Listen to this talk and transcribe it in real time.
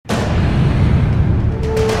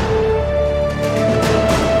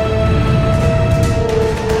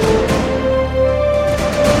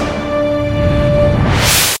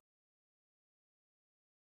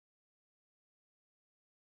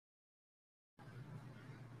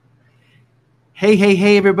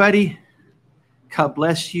Hey, everybody. God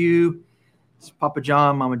bless you. It's Papa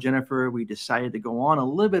John, Mama Jennifer. We decided to go on a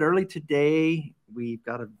little bit early today. We've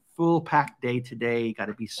got a full packed day today. Got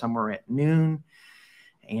to be somewhere at noon.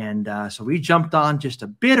 And so we jumped on just a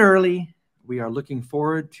bit early. We are looking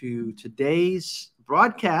forward to today's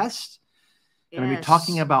broadcast. Going to be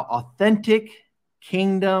talking about authentic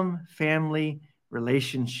kingdom family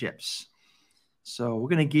relationships. So we're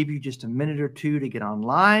going to give you just a minute or two to get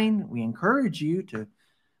online. We encourage you to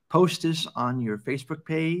post this on your Facebook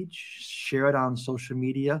page, share it on social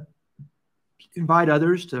media, invite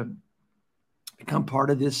others to become part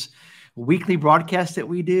of this weekly broadcast that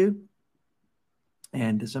we do.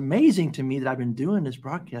 And it's amazing to me that I've been doing this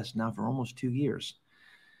broadcast now for almost 2 years.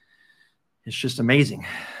 It's just amazing.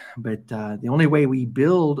 But the only way we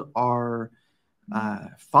build our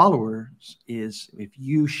followers is if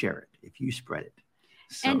you share it, if you spread it.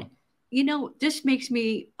 So. And, this makes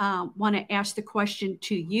me want to ask the question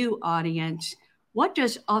to you, audience. What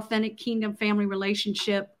does authentic kingdom family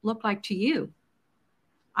relationship look like to you?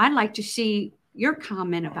 I'd like to see your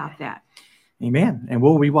comment about that. Amen. And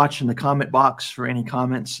we'll be watching the comment box for any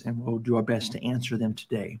comments, and we'll do our best to answer them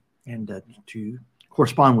today and to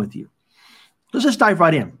correspond with you. Let's just dive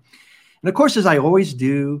right in. And of course, as I always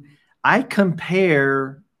do, I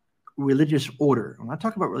compare religious order. When I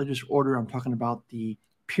talk about religious order, I'm talking about the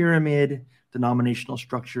pyramid denominational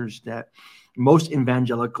structures that most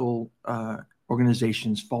evangelical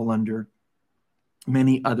organizations fall under,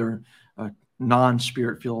 many other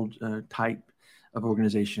non-spirit-filled type of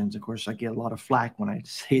organizations. Of course, I get a lot of flack when I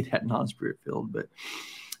say that non-spirit-filled, but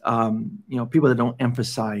people that don't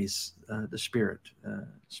emphasize the Spirit,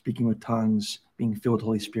 speaking with tongues, being filled with the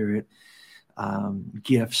Holy Spirit,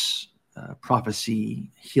 gifts,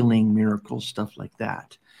 prophecy, healing, miracles, stuff like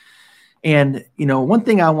that. And, one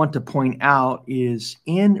thing I want to point out is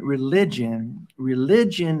in religion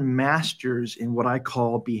masters in what I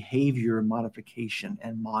call behavior modification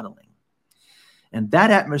and modeling. And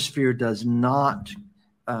that atmosphere is not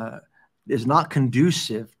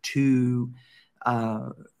conducive to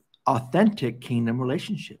authentic kingdom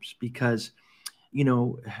relationships because,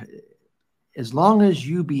 as long as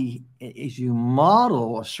you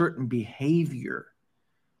model a certain behavior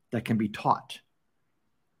that can be taught,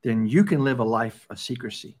 then you can live a life of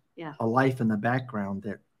secrecy, a life in the background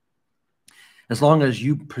that as long as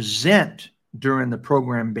you present during the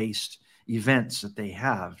program-based events that they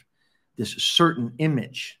have this certain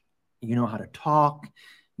image, you know how to talk,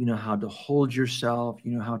 you know how to hold yourself,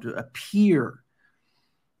 you know how to appear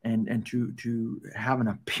and to have an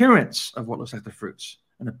appearance of what looks like the fruits,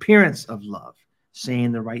 an appearance of love,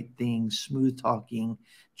 saying the right things, smooth talking,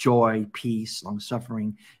 joy, peace,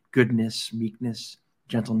 long-suffering, goodness, meekness,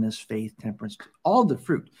 gentleness, faith, temperance. All the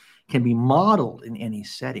fruit can be modeled in any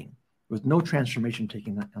setting with no transformation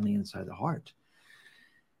taking on the inside of the heart.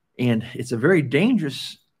 And it's a very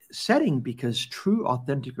dangerous setting because true,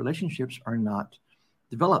 authentic relationships are not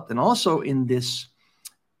developed. And also in this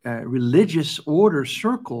religious order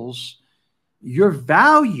circles, your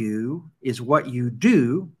value is what you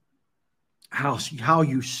do, how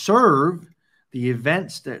you serve the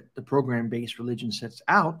events that the program-based religion sets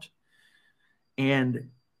out, and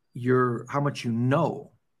how much you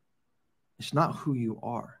know. It's not who you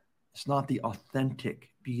are. It's not the authentic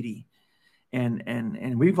beauty.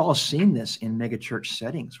 And we've all seen this in megachurch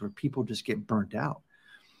settings where people just get burnt out,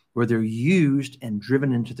 where they're used and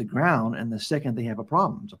driven into the ground. And the second they have a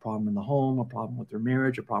problem, it's a problem in the home, a problem with their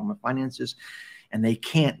marriage, a problem with finances, and they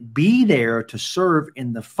can't be there to serve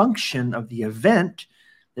in the function of the event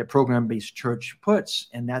that program-based church puts.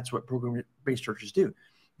 And that's what program-based churches do.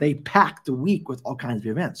 They pack the week with all kinds of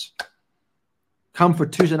events. Come for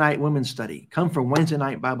Tuesday night women's study. Come for Wednesday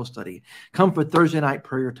night Bible study. Come for Thursday night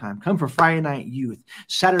prayer time. Come for Friday night youth,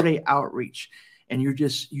 Saturday outreach. And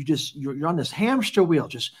you're on this hamster wheel,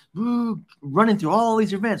 just running through all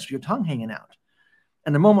these events with your tongue hanging out.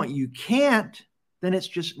 And the moment you can't, then it's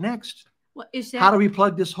just next. How do we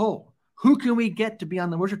plug this hole? Who can we get to be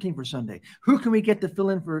on the worship team for Sunday? Who can we get to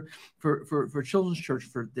fill in for children's church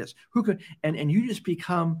for this? Who could and you just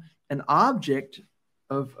become an object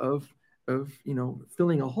of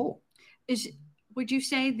filling a hole. Would you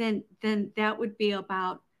say then that would be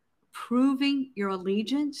about proving your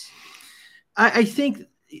allegiance? I think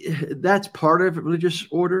that's part of religious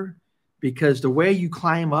order because the way you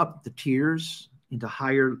climb up the tiers into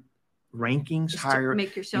higher rankings, to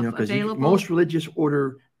make yourself available. Most religious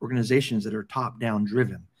order organizations that are top-down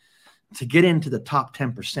driven, to get into the top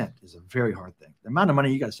 10% is a very hard thing. The amount of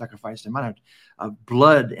money you got to sacrifice, the amount of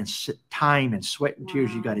blood and time and sweat and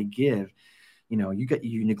tears you got to give,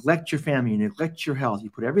 you neglect your family, you neglect your health, you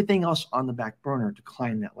put everything else on the back burner to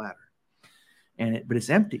climb that ladder. But it's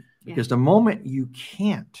empty because the moment you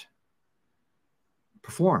can't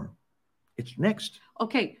perform, it's next.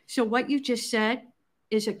 Okay. So what you just said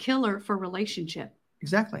is a killer for relationship.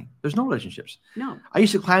 Exactly. There's no relationships. No. I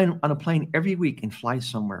used to climb on a plane every week and fly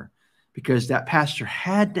somewhere because that pastor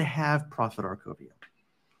had to have Prophet Arcovio.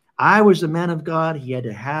 I was the man of God. He had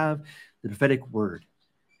to have the prophetic word.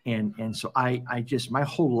 And so I just, my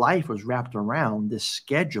whole life was wrapped around this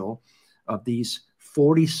schedule of these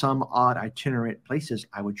 40 some odd itinerant places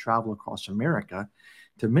I would travel across America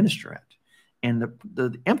to minister at. And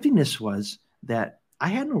the emptiness was that I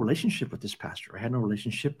had no relationship with this pastor. I had no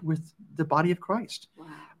relationship with the body of Christ. Wow.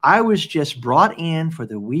 I was just brought in for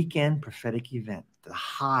the weekend prophetic event, the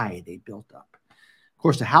high they built up. Of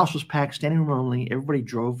course, the house was packed, standing room only. Everybody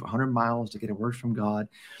drove 100 miles to get a word from God.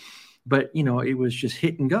 But, it was just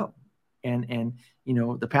hit and go. And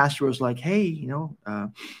the pastor was like, hey, why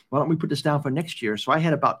don't we put this down for next year? So I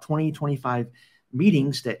had about 20, 25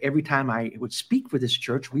 meetings that every time I would speak for this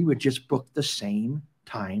church, we would just book the same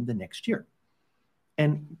time the next year.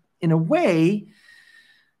 And in a way,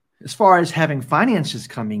 as far as having finances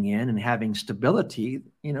coming in and having stability,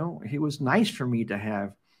 it was nice for me to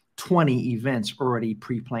have 20 events already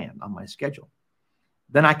pre-planned on my schedule.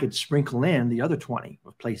 Then I could sprinkle in the other 20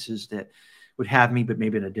 of places that would have me, but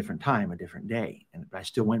maybe at a different time, a different day. And I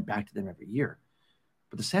still went back to them every year.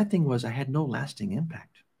 But the sad thing was I had no lasting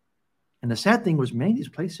impact. And the sad thing was many of these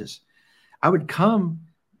places, I would come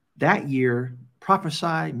that year,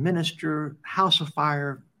 prophesy, minister, house of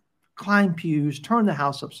fire, climb pews, turn the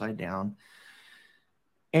house upside down,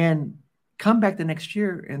 and come back the next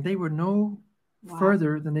year, and they were no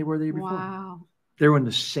further than they were the year before. Wow. They were in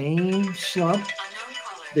the same slump.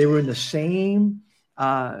 They were in the same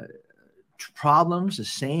problems, the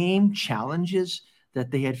same challenges that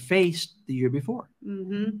they had faced the year before.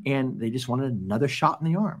 Mm-hmm. And they just wanted another shot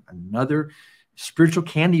in the arm, another spiritual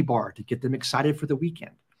candy bar to get them excited for the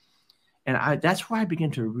weekend. And that's why I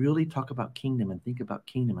began to really talk about kingdom and think about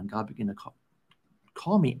kingdom, and God began to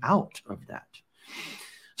call me out of that.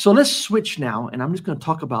 So let's switch now, and I'm just going to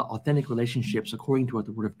talk about authentic relationships according to what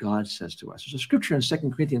the Word of God says to us. There's a scripture in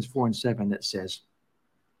 2 Corinthians 4:7 that says,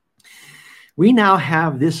 we now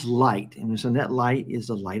have this light, and so that light is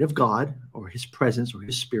the light of God, or his presence, or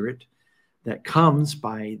his spirit, that comes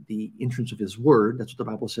by the entrance of his word. That's what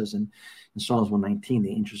the Bible says in Psalms 119,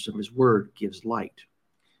 the entrance of his word gives light.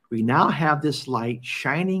 We now have this light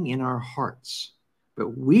shining in our hearts,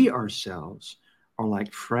 but we ourselves are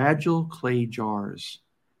like fragile clay jars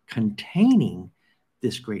containing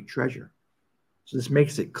this great treasure. So this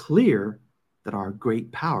makes it clear that our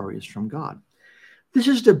great power is from God. This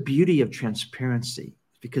is the beauty of transparency,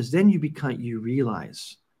 because then you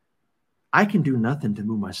realize I can do nothing to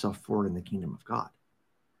move myself forward in the kingdom of God.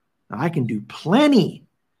 Now, I can do plenty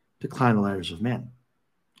to climb the ladders of men.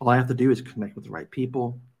 All I have to do is connect with the right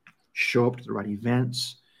people, show up to the right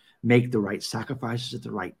events, make the right sacrifices at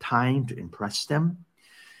the right time to impress them,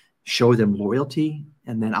 show them loyalty,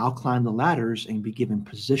 and then I'll climb the ladders and be given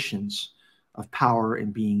positions of power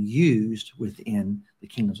and being used within the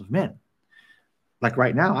kingdoms of men. Like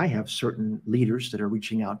right now, I have certain leaders that are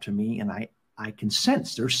reaching out to me, and I can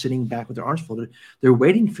sense they're sitting back with their arms folded. They're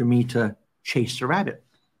waiting for me to chase the rabbit,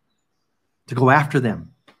 to go after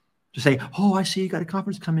them, to say, oh, I see you got a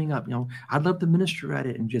conference coming up. I'd love to minister at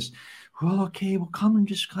it, and just, well, okay, well, come and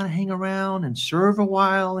just kind of hang around and serve a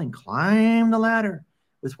while and climb the ladder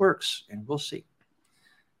with works, and we'll see.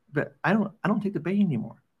 But I don't take the bait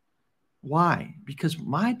anymore. Why? Because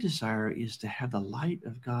my desire is to have the light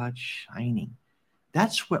of God shining.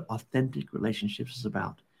 That's what authentic relationships is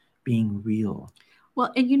about, being real.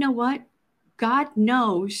 Well, and you know what? God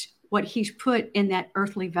knows what he's put in that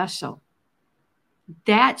earthly vessel.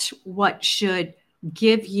 That's what should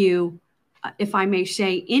give you, if I may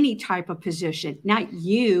say, any type of position, not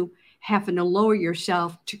you having to lower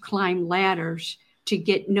yourself to climb ladders, to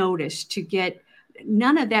get noticed,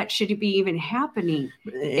 none of that should be even happening.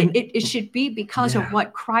 It should be because of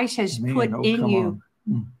what Christ has put in you.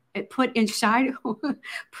 It put inside.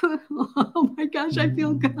 Oh my gosh, I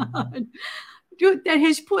feel God. Dude, that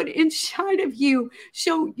has put inside of you.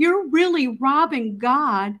 So you're really robbing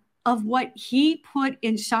God of what he put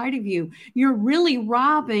inside of you. You're really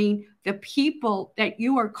robbing the people that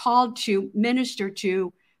you are called to minister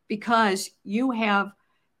to, because you have,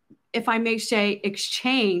 if I may say,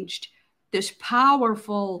 exchanged this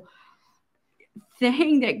powerful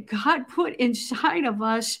thing that God put inside of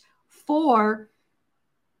us for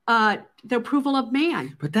the approval of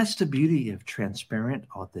man. But that's the beauty of transparent,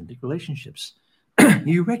 authentic relationships.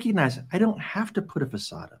 you recognize I don't have to put a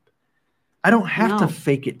facade up. I don't have to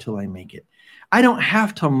fake it till I make it. I don't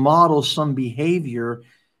have to model some behavior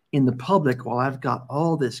in the public while I've got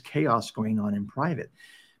all this chaos going on in private,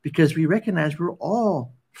 because we recognize we're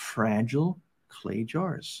all fragile clay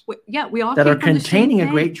jars. We all that are containing a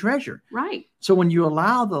great treasure. Right. So when you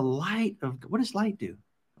allow the light of, what does light do?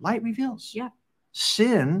 Light reveals. Yeah.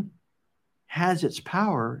 Sin has its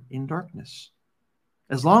power in darkness.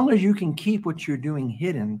 As long as you can keep what you're doing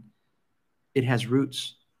hidden, it has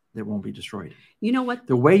roots that won't be destroyed. You know what?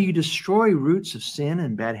 The way you destroy roots of sin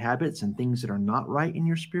and bad habits and things that are not right in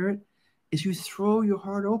your spirit is you throw your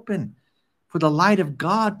heart open for the light of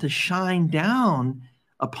God to shine down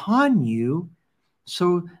upon you,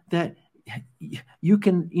 so that you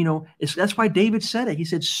can, that's why David said it. He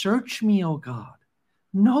said, search me, O God,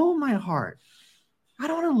 know my heart. I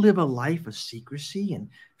don't want to live a life of secrecy and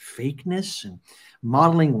fakeness and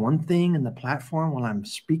modeling one thing in the platform while I'm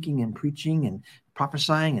speaking and preaching and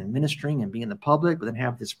prophesying and ministering and being in the public, but then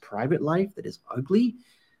have this private life that is ugly.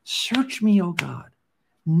 Search me, O God.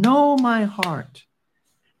 Know my heart.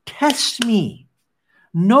 Test me.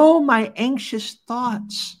 Know my anxious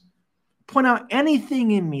thoughts. Point out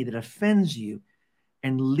anything in me that offends you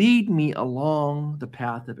and lead me along the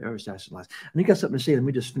path of everlasting life. And you got something to say. Let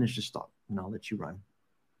me just finish this thought and I'll let you run.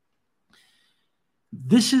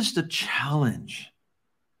 This is the challenge,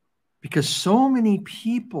 because so many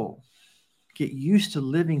people get used to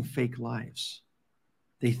living fake lives.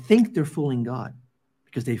 They think they're fooling God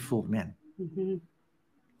because they fooled men. Mm-hmm.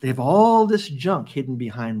 They have all this junk hidden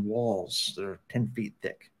behind walls that are 10 feet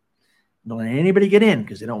thick. Don't let anybody get in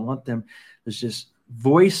because they don't want them. There's this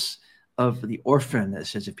voice of the orphan that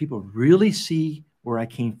says, if people really see where I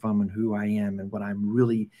came from and who I am and what I'm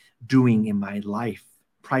really doing in my life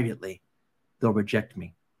privately, they'll reject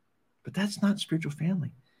me. But that's not spiritual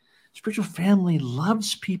family. Spiritual family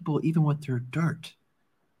loves people even with their dirt.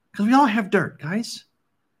 Because we all have dirt, guys.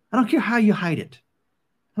 I don't care how you hide it.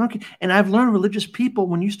 I don't care. And I've learned religious people,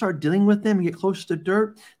 when you start dealing with them and get close to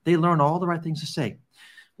dirt, they learn all the right things to say.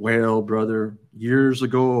 Well, brother, years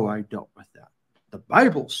ago I dealt with that. The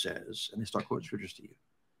Bible says, and they start quoting scriptures to you.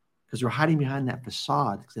 Because they're hiding behind that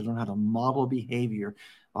facade, because they learn how to model behavior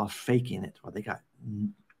while faking it, while they got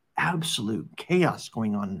absolute chaos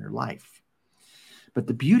going on in their life. But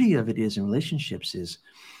the beauty of it is in relationships is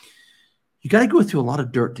you got to go through a lot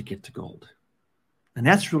of dirt to get to gold. And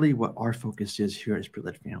that's really what our focus is here at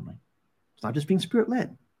Spirit-Led Family. It's not just being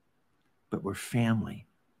Spirit-Led, but we're family,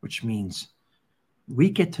 which means we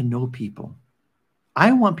get to know people.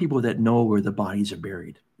 I want people that know where the bodies are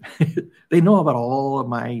buried. They know about all of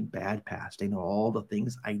my bad past. They know all the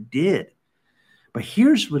things I did. But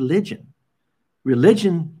here's religion.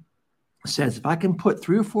 Religion says if I can put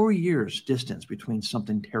 3 or 4 years distance between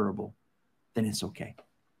something terrible, then it's okay.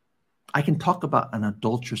 I can talk about an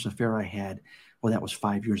adulterous affair I had. Well, that was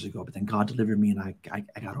 5 years ago, but then God delivered me and I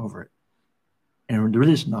got over it. And the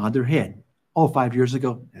religious nod their head. Oh, 5 years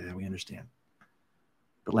ago? Yeah, we understand.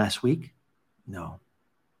 But last week? No.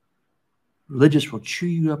 Religious will chew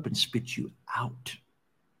you up and spit you out.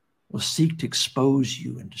 Will seek to expose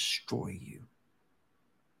you and destroy you.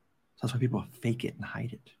 That's why people fake it and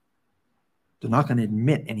hide it. They're not going to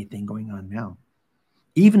admit anything going on now.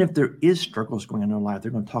 Even if there is struggles going on in their life,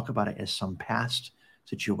 they're going to talk about it as some past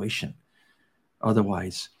situation.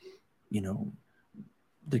 Otherwise,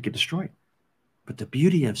 they get destroyed. But the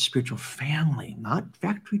beauty of spiritual family, not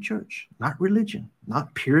factory church, not religion,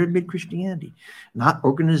 not pyramid Christianity, not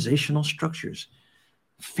organizational structures,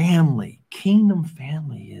 family, kingdom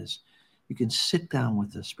family is you can sit down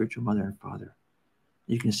with a spiritual mother and father.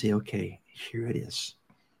 You can say, okay, here it is.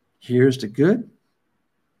 Here's the good,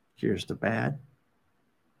 here's the bad,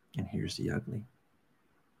 and here's the ugly.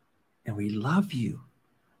 And we love you.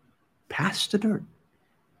 Past the dirt.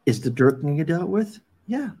 Is the dirt going to get dealt with?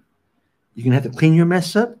 Yeah. You're going to have to clean your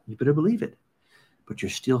mess up. You better believe it. But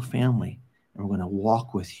you're still family. And we're going to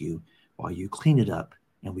walk with you while you clean it up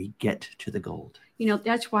and we get to the gold.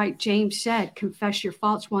 That's why James said, confess your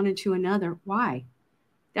faults one to another. Why?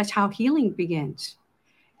 That's how healing begins.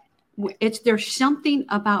 There's something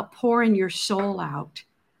about pouring your soul out,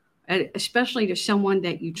 especially to someone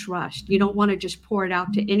that you trust. You don't want to just pour it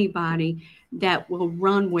out to anybody that will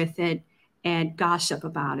run with it and gossip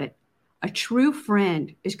about it. A true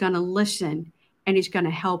friend is going to listen and he's going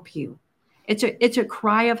to help you. It's a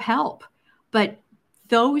cry of help. But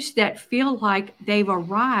those that feel like they've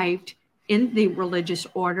arrived in the religious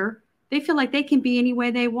order, they feel like they can be any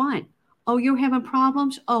way they want. Oh, you're having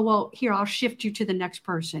problems? Oh, well, here, I'll shift you to the next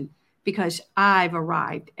person because I've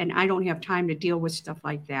arrived and I don't have time to deal with stuff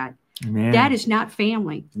like that. Man. That is not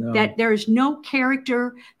family. No. That there is no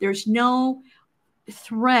character. There's no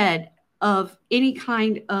thread of any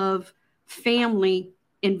kind of family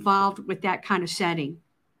involved with that kind of setting.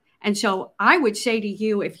 And so I would say to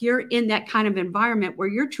you, if you're in that kind of environment where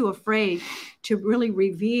you're too afraid to really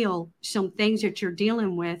reveal some things that you're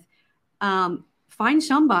dealing with, find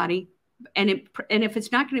somebody. And if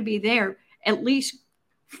it's not going to be there, at least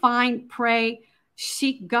pray,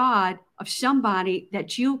 seek God of somebody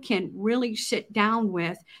that you can really sit down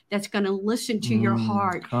with, that's going to listen to your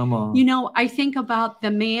heart. Come on. You know, I think about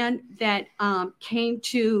the man that came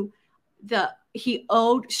to he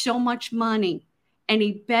owed so much money. And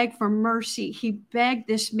he begged for mercy. He begged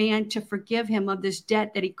this man to forgive him of this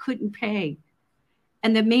debt that he couldn't pay.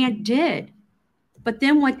 And the man did. But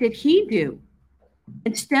then what did he do?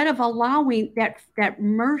 Instead of allowing that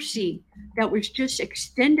mercy that was just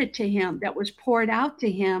extended to him, that was poured out to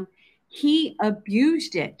him, he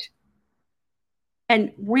abused it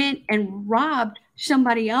and went and robbed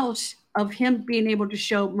somebody else of him being able to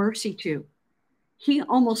show mercy to. He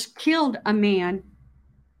almost killed a man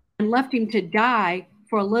and left him to die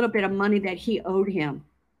for a little bit of money that he owed him.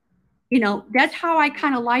 You know, that's how I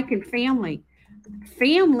kind of liken family.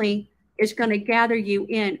 Family is going to gather you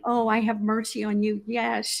in. Oh, I have mercy on you.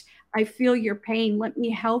 Yes, I feel your pain. Let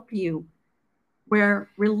me help you.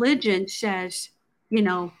 Where religion says, you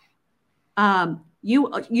know,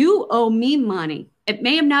 you owe me money. It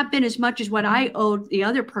may have not been as much as what I owed the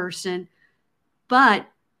other person, but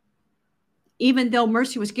even though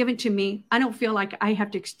mercy was given to me, I don't feel like I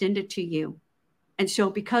have to extend it to you. And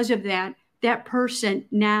so because of that, that person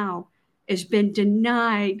now has been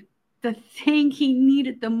denied the thing he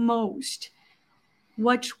needed the most,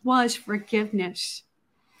 which was forgiveness.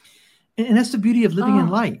 And that's the beauty of living in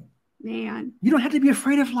light. Man. You don't have to be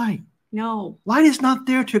afraid of light. No. Light is not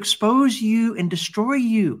there to expose you and destroy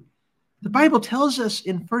you. The Bible tells us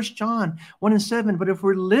in 1 John 1:7, but if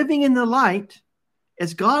we're living in the light,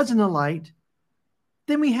 as God's in the light,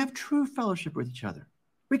 then we have true fellowship with each other.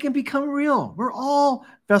 We can become real. We're all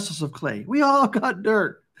vessels of clay. We all got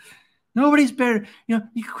dirt. Nobody's better. You know,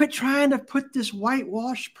 you quit trying to put this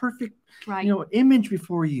whitewashed, perfect, image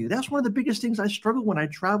before you. That's one of the biggest things I struggled when I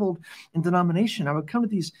traveled in denomination. I would come to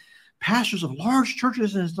these pastors of large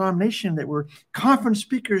churches in this denomination that were conference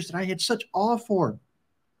speakers that I had such awe for,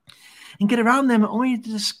 and get around them only to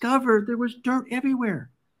discover there was dirt everywhere.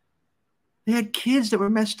 They had kids that were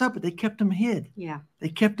messed up, but they kept them hid. Yeah. They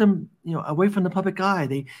kept them, away from the public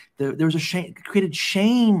eye. There was created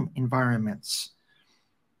shame environments.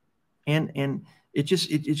 And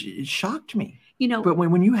it shocked me. But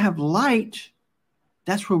when you have light,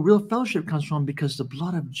 that's where real fellowship comes from, because the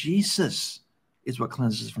blood of Jesus is what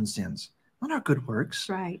cleanses from sins, not our good works.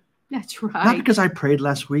 Right. That's right. Not because I prayed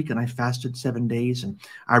last week and I fasted 7 days and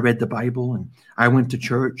I read the Bible and I went to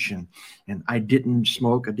church and I didn't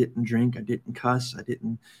smoke, I didn't drink, I didn't cuss, I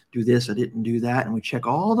didn't do this, I didn't do that. And we check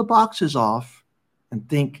all the boxes off and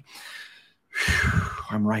think,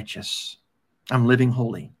 I'm righteous. I'm living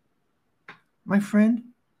holy. My friend,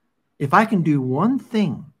 if I can do one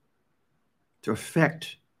thing to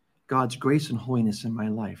affect God's grace and holiness in my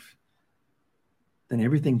life, then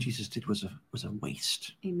everything Jesus did was a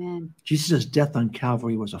waste. Amen. Jesus' death on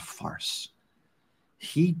Calvary was a farce.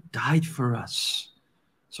 He died for us,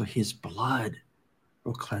 so his blood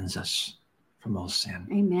will cleanse us from all sin.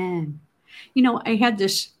 Amen. I had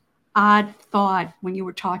this odd thought when you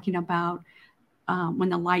were talking about when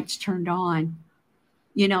the lights turned on.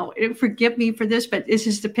 Forgive me for this, but this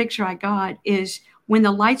is the picture I got, is when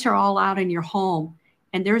the lights are all out in your home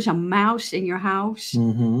and there's a mouse in your house,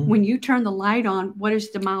 when you turn the light on, what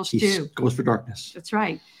does the mouse do? Goes for darkness. That's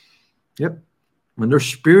right. Yep. When there's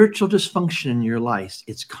spiritual dysfunction in your life,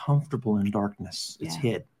 it's comfortable in darkness. It's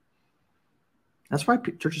hid. That's why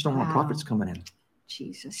churches don't want prophets coming in.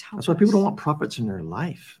 Jesus. That's why people don't want prophets in their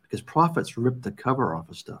life, because prophets rip the cover off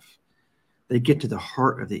of stuff. They get to the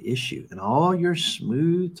heart of the issue, and all your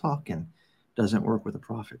smooth talking doesn't work with a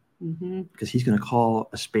prophet, because he's going to call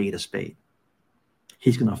a spade a spade.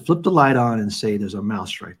 He's going to flip the light on and say, there's a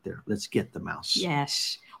mouse right there. Let's get the mouse.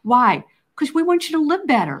 Yes. Why? Because we want you to live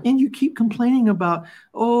better. And you keep complaining about,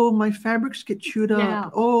 oh, my fabrics get chewed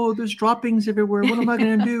up. Oh, there's droppings everywhere. What am I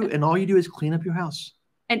going to do? And all you do is clean up your house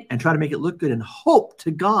and try to make it look good and hope to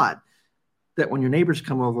God that when your neighbors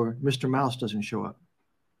come over, Mr. Mouse doesn't show up.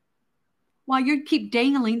 While you keep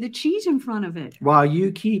dangling the cheese in front of it. While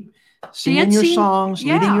you keep singing your songs,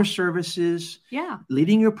 leading your services,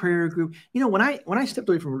 leading your prayer group. When I stepped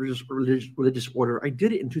away from religious order, I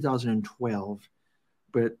did it in 2012,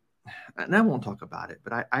 and I won't talk about it,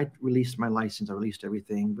 but I released my license. I released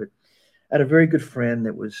everything. But I had a very good friend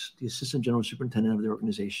that was the assistant general superintendent of the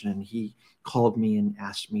organization, and he called me and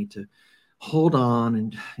asked me to hold on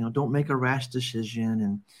and don't make a rash decision.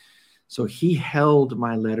 And so he held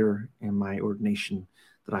my letter and my ordination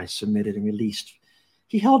that I submitted and released.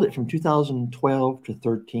 He held it from 2012 to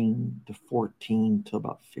 13 to 14 to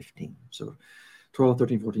about 15. So 12,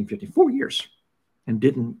 13, 14, 15, 4 years, and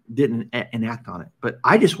didn't enact on it. But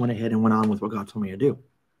I just went ahead and went on with what God told me to do.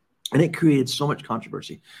 And it created so much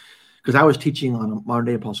controversy because I was teaching on modern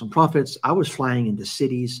day apostles and prophets. I was flying into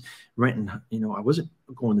cities, renting, I wasn't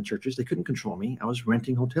going to churches. They couldn't control me. I was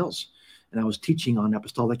renting hotels, and I was teaching on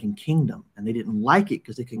apostolic and kingdom, and they didn't like it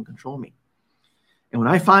because they couldn't control me. And when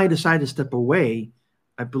I finally decided to step away,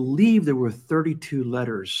 I believe there were 32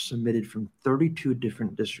 letters submitted from 32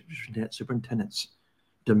 different district superintendents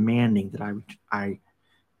demanding that I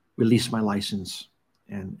release my license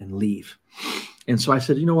and leave. And so I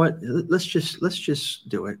said, you know what, let's just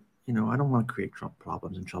do it. I don't want to create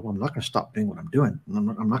problems and trouble. I'm not going to stop doing what I'm doing. I'm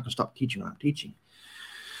not going to stop teaching what I'm teaching.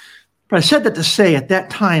 But I said that to say, at that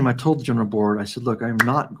time, I told the general board, I said, look, I'm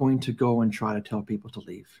not going to go and try to tell people to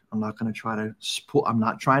leave. I'm not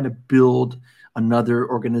trying to build another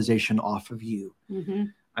organization off of you. Mm-hmm.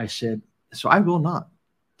 I said, so I will not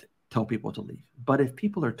tell people to leave. But if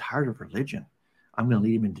people are tired of religion, I'm going to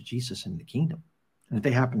lead them into Jesus and the kingdom. And if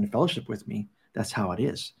they happen to fellowship with me, that's how it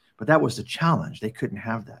is. But that was the challenge. They couldn't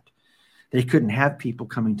have that. They couldn't have people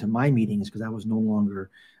coming to my meetings because I was no longer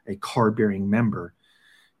a card-bearing member.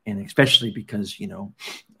 And especially because,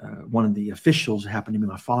 one of the officials happened to be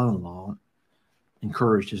my father-in-law,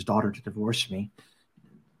 encouraged his daughter to divorce me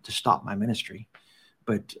to stop my ministry.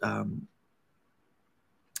 But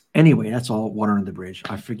anyway, that's all water under the bridge.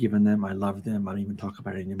 I've forgiven them. I love them. I don't even talk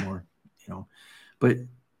about it anymore, But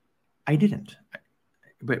I didn't.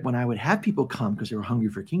 But when I would have people come because they were hungry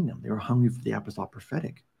for kingdom, they were hungry for the apostolic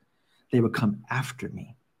prophetic, they would come after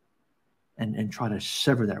me and try to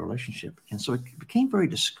sever that relationship. And so it became very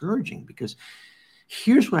discouraging because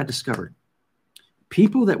here's what I discovered.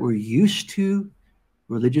 People that were used to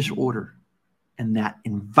religious order and that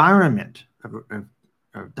environment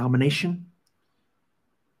of domination,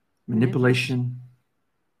 manipulation,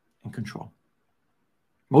 and control.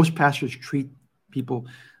 Most pastors treat people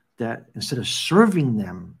that instead of serving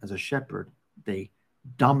them as a shepherd, they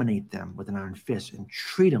dominate them with an iron fist and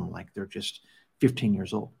treat them like they're just 15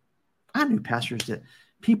 years old. I knew pastors that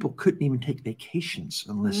people couldn't even take vacations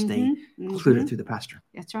unless they cleared it through the pastor.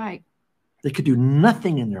 That's right. They could do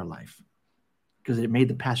nothing in their life because it made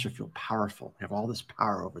the pastor feel powerful, have all this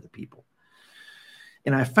power over the people.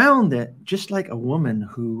 And I found that just like a woman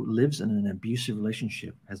who lives in an abusive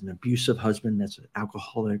relationship, has an abusive husband that's an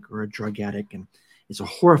alcoholic or a drug addict, and it's a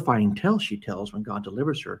horrifying tale she tells when God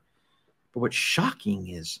delivers her. But what's shocking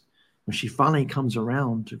is when she finally comes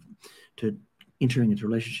around to entering into a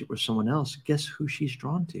relationship with someone else, guess who she's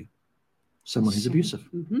drawn to? Someone who's abusive.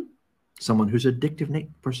 Mm-hmm. Someone who's addictive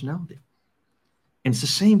personality. And it's the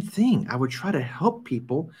same thing. I would try to help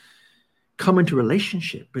people come into a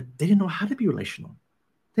relationship, but they didn't know how to be relational.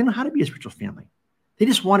 They didn't know how to be a spiritual family. They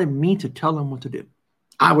just wanted me to tell them what to do.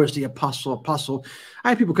 I was the apostle. I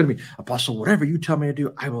had people come to me, apostle, whatever you tell me to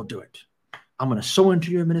do, I will do it. I'm going to sow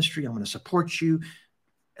into your ministry. I'm going to support you.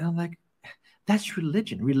 And I'm like, that's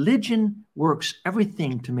religion. Religion works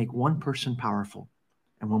everything to make one person powerful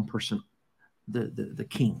and one person the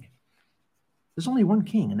king. There's only one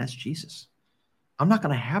king, and that's Jesus. I'm not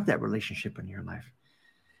going to have that relationship in your life.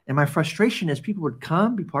 And my frustration is people would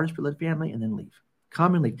come, be part of the Spirit-led family, and then leave.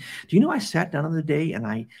 Come and leave. Do you know I sat down the other day and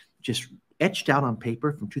I just etched out on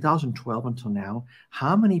paper from 2012 until now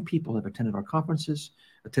how many people have attended our conferences,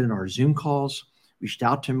 attended our Zoom calls, reached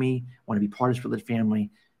out to me, want to be part of the Spirit-led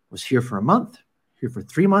family, was here for a month, here for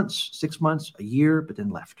 3 months, 6 months, a year, but then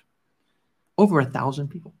left. Over 1,000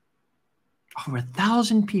 people. Over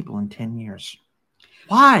 1,000 people in 10 years.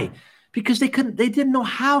 Why? Because they didn't know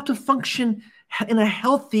how to function in a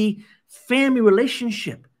healthy family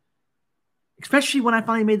relationship. Especially when I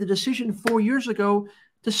finally made the decision 4 years ago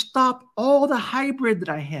to stop all the hybrid that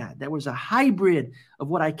I had. That was a hybrid of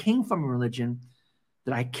what I came from in religion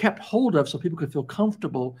that I kept hold of so people could feel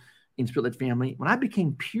comfortable in Spirit-led family. When I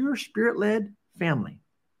became pure Spirit-led family,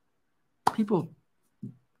 people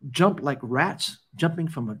jumped like rats jumping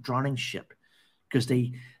from a drowning ship because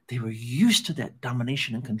they were used to that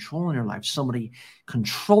domination and control in their life, somebody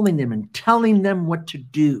controlling them and telling them what to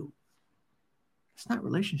do. It's not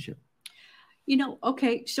relationship.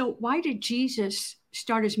 Okay, so why did Jesus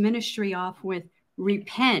start his ministry off with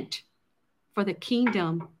repent, for the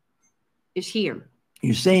kingdom is here?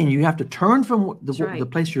 You're saying you have to turn from the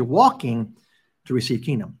place you're walking to receive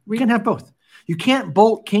kingdom. We can have both. You can't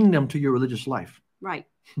bolt kingdom to your religious life. Right.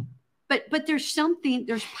 But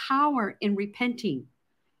there's power in repenting.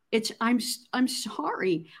 I'm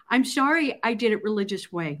sorry. I'm sorry I did it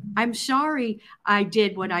religious way. I'm sorry I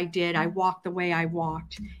did what I did. I walked the way I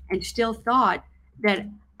walked and still thought that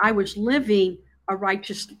I was living a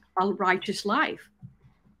righteous life.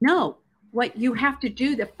 No, what you have to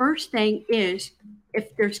do, the first thing is,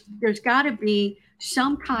 if there's got to be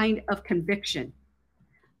some kind of conviction.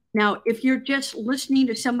 Now, if you're just listening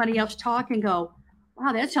to somebody else talk and go,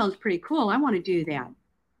 wow, that sounds pretty cool, I want to do that.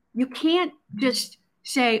 You can't just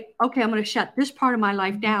say, okay, I'm going to shut this part of my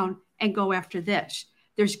life down and go after this.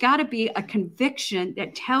 There's got to be a conviction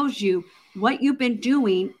that tells you what you've been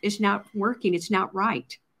doing is not working. It's not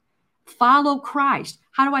right. Follow Christ.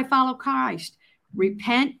 How do I follow Christ?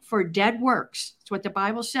 Repent for dead works. That's what the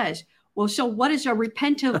Bible says. Well, so what does a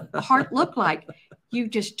repentant heart look like? You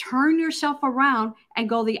just turn yourself around and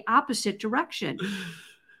go the opposite direction.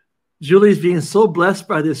 Julie's being so blessed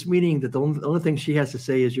by this meeting that the only thing she has to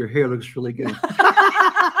say is your hair looks really good.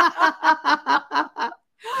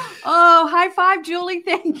 Oh, high five, Julie.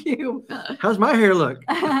 Thank you. How's my hair look?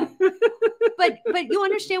 But you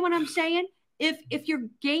understand what I'm saying? If you're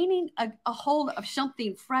gaining a hold of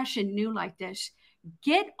something fresh and new like this,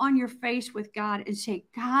 get on your face with God and say,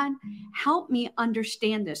 God, help me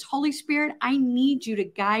understand this. Holy Spirit, I need you to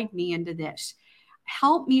guide me into this.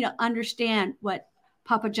 Help me to understand what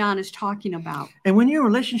Papa John is talking about. And when you're in a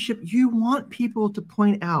relationship, you want people to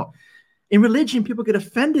point out. In religion, people get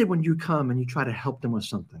offended when you come and you try to help them with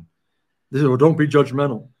something. They say, well, don't be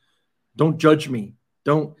judgmental. Don't judge me.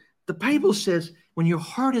 Don't. The Bible says when your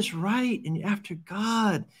heart is right and you're after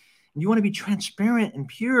God and you want to be transparent and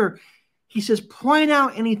pure, he says, point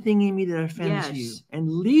out anything in me that offends you and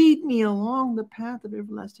lead me along the path of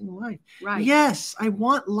everlasting life. Right. Yes, I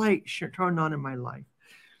want light turned on in my life.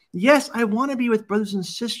 Yes, I want to be with brothers and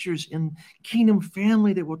sisters in kingdom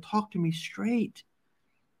family that will talk to me straight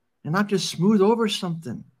and not just smooth over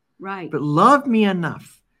something. Right. But love me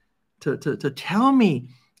enough to tell me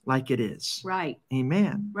like it is. Right.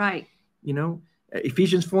 Amen. Right. You know,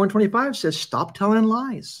 Ephesians 4:25 says, stop telling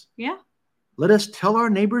lies. Yeah. Let us tell our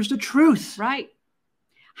neighbors the truth. Right.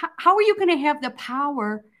 How are you going to have the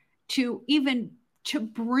power to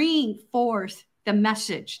bring forth the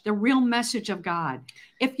message, the real message of God?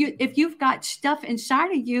 If you've got stuff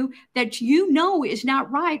inside of you that you know is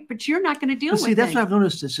not right, but you're not going to deal with it. See, that's what I've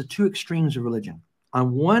noticed. It's the two extremes of religion.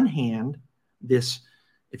 On one hand, this,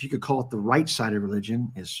 if you could call it the right side of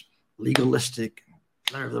religion, is legalistic,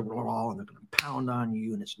 and they're going to pound on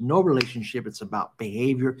you, and it's no relationship. It's about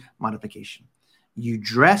behavior modification. You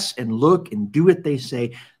dress and look and do what they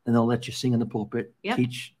say, then they'll let you sing in the pulpit,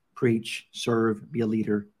 teach, preach, serve, be a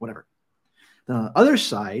leader, whatever. The other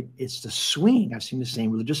side, it's the swinging. I've seen the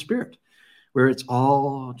same religious spirit where it's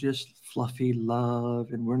all just fluffy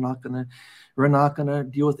love, and we're not gonna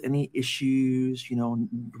deal with any issues. You know,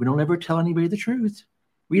 we don't ever tell anybody the truth.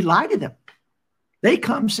 We lie to them. They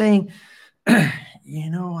come saying, you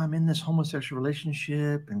know, I'm in this homosexual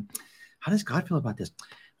relationship, and how does God feel about this?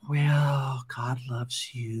 Well, God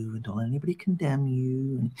loves you, and don't let anybody condemn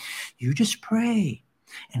you, and you just pray,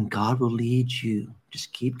 and God will lead you.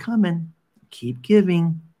 Just keep coming, keep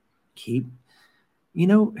giving,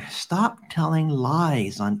 stop telling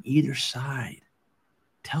lies on either side.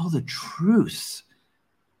 Tell the truth.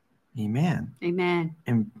 Amen. Amen.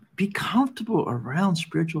 And be comfortable around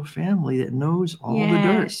spiritual family that knows all the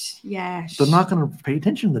dirt. Yes. They're not going to pay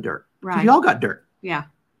attention to the dirt. Right. We all got dirt. Yeah.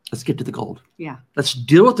 Let's get to the gold. Yeah. Let's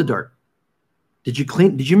deal with the dirt. Did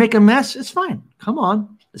you make a mess? It's fine. Come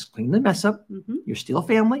on. Let's clean the mess up. Mm-hmm. You're still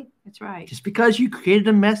family. That's right. Just because you created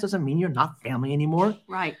a mess doesn't mean you're not family anymore.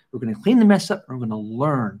 Right. We're going to clean the mess up, and we're going to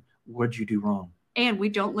learn what did you do wrong. And we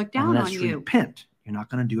don't look down on you. Repent. You're not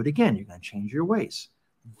going to do it again. You're going to change your ways.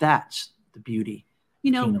 That's the beauty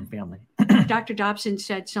of kingdom family. Dr. Dobson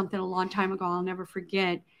said something a long time ago I'll never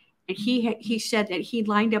forget. And he said that he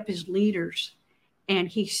lined up his leaders, and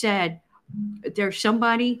he said, there's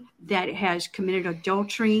somebody that has committed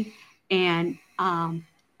adultery, and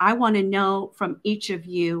I want to know from each of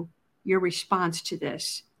you your response to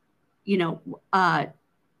this. You know,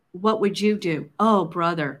 what would you do? Oh,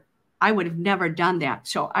 brother, I would have never done that.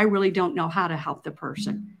 So I really don't know how to help the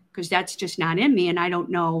person because that's just not in me, and I don't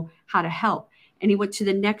know how to help. And he went to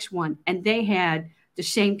the next one, and they had the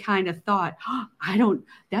same kind of thought.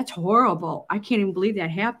 That's horrible. I can't even believe that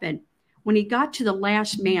happened. When he got to the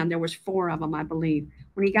last man, there was 4 of them, I believe.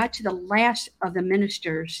 When he got to the last of the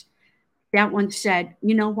ministers, that one said,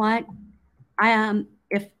 you know what?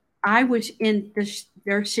 If I was in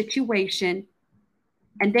their situation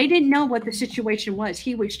And they didn't know what the situation was.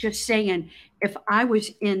 He was just saying, if I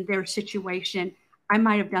was in their situation, I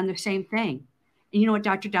might have done the same thing. And you know what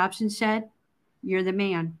Dr. Dobson said? You're the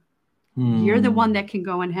man. You're the one that can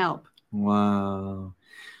go and help. Wow.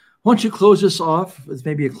 Why don't you close this off with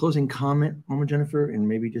maybe a closing comment, Mama Jennifer, and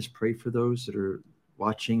maybe just pray for those that are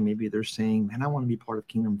watching. Maybe they're saying, man, I want to be part of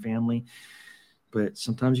Kingdom Family. But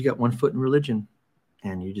sometimes you got one foot in religion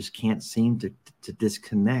and you just can't seem to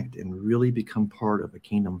disconnect and really become part of a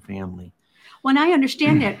Kingdom family. Well, I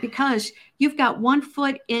understand that because you've got one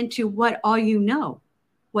foot into what all you know,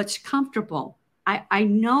 what's comfortable. I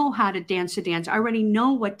know how to dance the dance. I already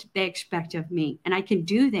know what they expect of me, and I can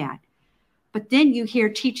do that. But then you hear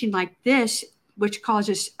teaching like this, which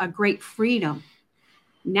causes a great freedom.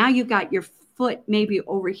 Now you got your foot maybe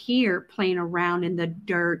over here playing around in the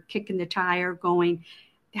dirt, kicking the tire, going,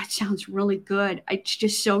 that sounds really good. It's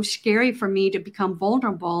just so scary for me to become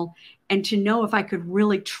vulnerable and to know if I could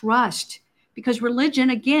really trust. Because religion,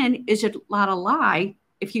 again, is a lot of lie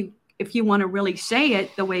if you want to really say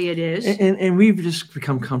it the way it is. And we've just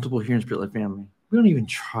become comfortable here in Spirit-led Family. We don't even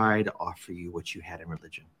try to offer you what you had in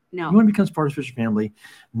religion. No. You want to become part of Spirit-led Family?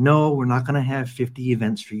 No, we're not going to have 50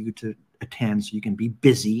 events for you to attend so you can be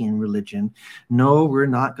busy in religion. No, we're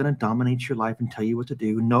not going to dominate your life and tell you what to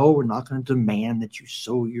do. No, we're not going to demand that you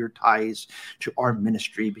sow your tithes to our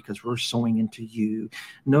ministry because we're sowing into you.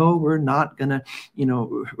 No, we're not going to,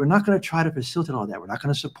 we're not going to try to facilitate all that. We're not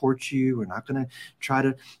going to support you. We're not going to try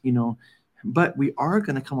to, but we are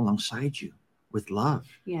going to come alongside you with love.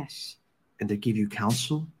 Yes. And to give you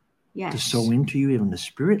counsel. Yes. To sow into you even the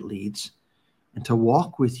Spirit leads and to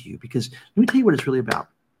walk with you. Because let me tell you what it's really about.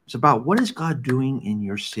 It's about what is God doing in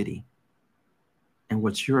your city and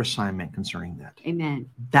what's your assignment concerning that. Amen.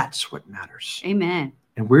 That's what matters. Amen.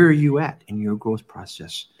 And where are you at in your growth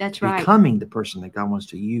process? That's right. Becoming the person that God wants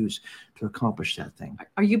to use to accomplish that thing.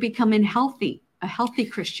 Are you becoming healthy, a healthy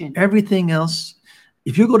Christian? Everything else,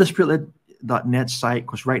 if you go to spiritled.net site,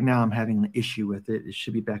 because right now I'm having an issue with it. It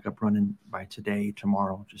should be back up running by today,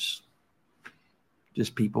 tomorrow. Just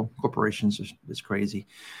people, corporations, it's crazy.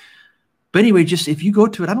 But anyway, just if you go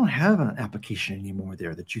to it, I don't have an application anymore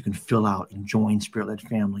there that you can fill out and join Spirit-led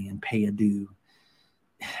Family and pay a due.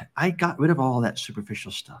 I got rid of all that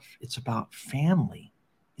superficial stuff. It's about family.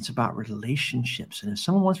 It's about relationships. And if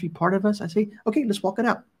someone wants to be part of us, I say, okay, let's walk it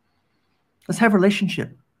out. Let's have a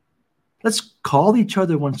relationship. Let's call each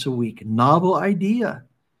other once a week, novel idea,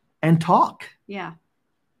 and talk. Yeah.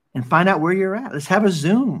 And find out where you're at. Let's have a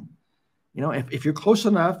Zoom. If you're close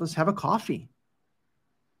enough, let's have a coffee.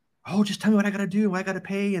 Oh, just tell me what I got to do, what I got to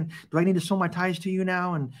pay, and do I need to sow my tithes to you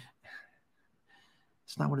now? And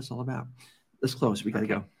it's not what it's all about. Let's close. We got to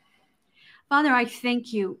go. Father, I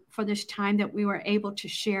thank you for this time that we were able to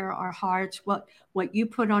share our hearts, what you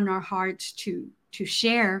put on our hearts to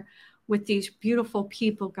share with these beautiful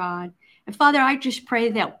people, God. And Father, I just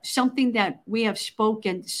pray that something that we have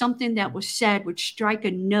spoken, something that was said would strike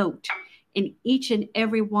a note in each and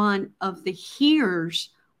every one of the hearers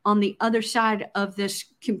on the other side of this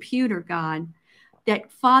computer, God,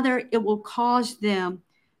 that Father, it will cause them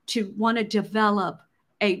to want to develop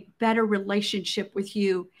a better relationship with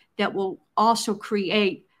you that will also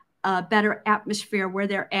create a better atmosphere where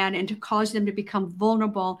they're at and to cause them to become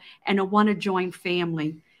vulnerable and to want to join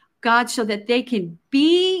family. God, so that they can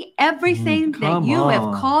be everything that you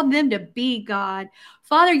have called them to be, God.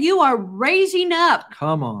 Father, you are raising up.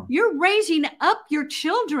 Come on. You're raising up your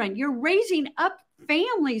children. You're raising up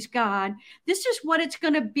families, God. This is what it's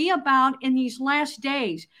going to be about in these last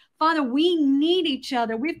days. Father, we need each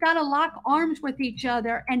other. We've got to lock arms with each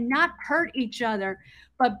other and not hurt each other,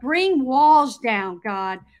 but bring walls down,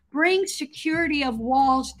 God. Bring security of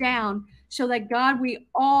walls down so that, God, we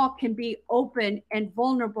all can be open and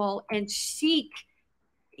vulnerable and seek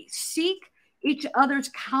each other's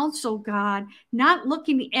counsel, God, not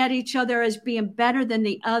looking at each other as being better than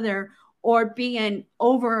the other or being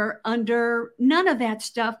over or under, none of that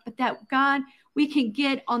stuff, but that, God, we can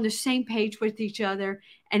get on the same page with each other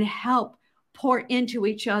and help pour into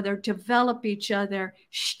each other, develop each other,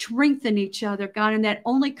 strengthen each other, God, and that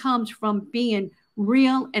only comes from being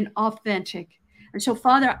real and authentic. And so,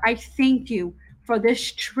 Father, I thank you for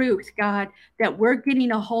this truth, God, that we're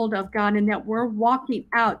getting a hold of, God, and that we're walking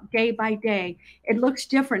out day by day. It looks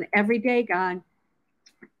different every day, God.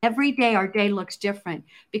 Every day our day looks different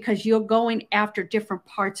because you're going after different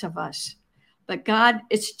parts of us. But God,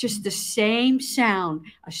 it's just the same sound,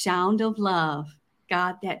 a sound of love,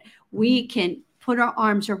 God, that we can put our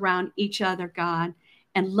arms around each other, God,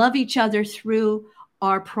 and love each other through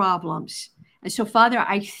our problems. And so, Father,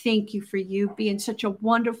 I thank you for you being such a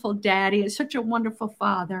wonderful daddy and such a wonderful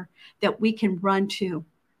father that we can run to.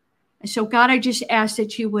 And so, God, I just ask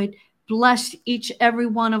that you would bless every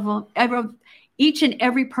one of them, each and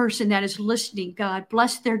every person that is listening, God.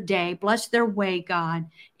 Bless their day, bless their way, God,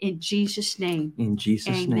 in Jesus' name. In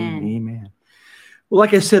Jesus' name, amen. Well,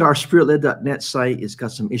 like I said, our spiritled.net site has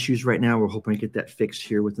got some issues right now. We're hoping to get that fixed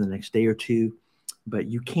here within the next day or two. But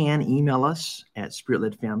you can email us at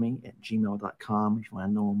spiritledfamily@gmail.com if you want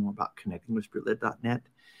to know more about connecting with spiritled.net.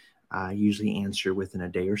 I usually answer within a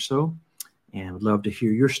day or so. And would love to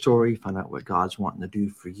hear your story, find out what God's wanting to do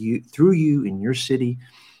for you, through you in your city.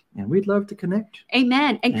 And we'd love to connect.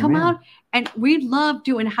 Amen. And come out. And we love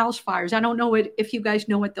doing house fires. I don't know if you guys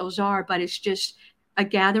know what those are, but it's just a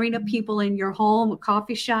gathering of people in your home, a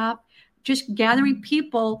coffee shop, just gathering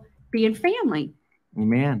people, being family.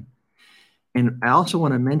 Amen. And I also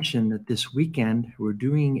want to mention that this weekend we're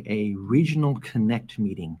doing a regional connect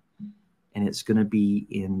meeting, and it's going to be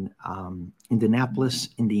in Indianapolis,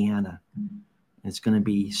 Indiana. And it's going to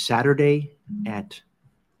be Saturday at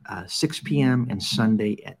 6 p.m. and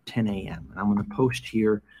Sunday at 10 a.m. And I'm going to post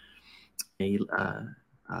here a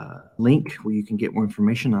link where you can get more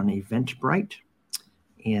information on Eventbrite.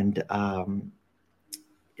 And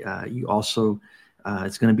you also,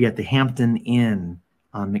 it's going to be at the Hampton Inn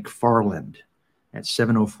on McFarland at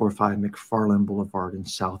 7045 McFarland Boulevard in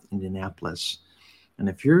South Indianapolis. And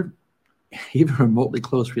if you're even remotely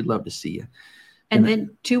close, we'd love to see you. And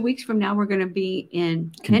then 2 weeks from now, we're going to be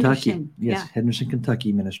in Kentucky. Henderson. Yes, Henderson,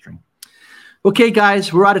 Kentucky, ministering. Okay,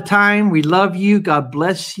 guys, we're out of time. We love you. God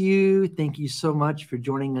bless you. Thank you so much for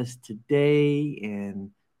joining us today.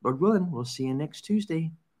 And Lord willing, we'll see you next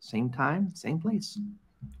Tuesday. Same time, same place.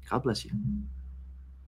 God bless you.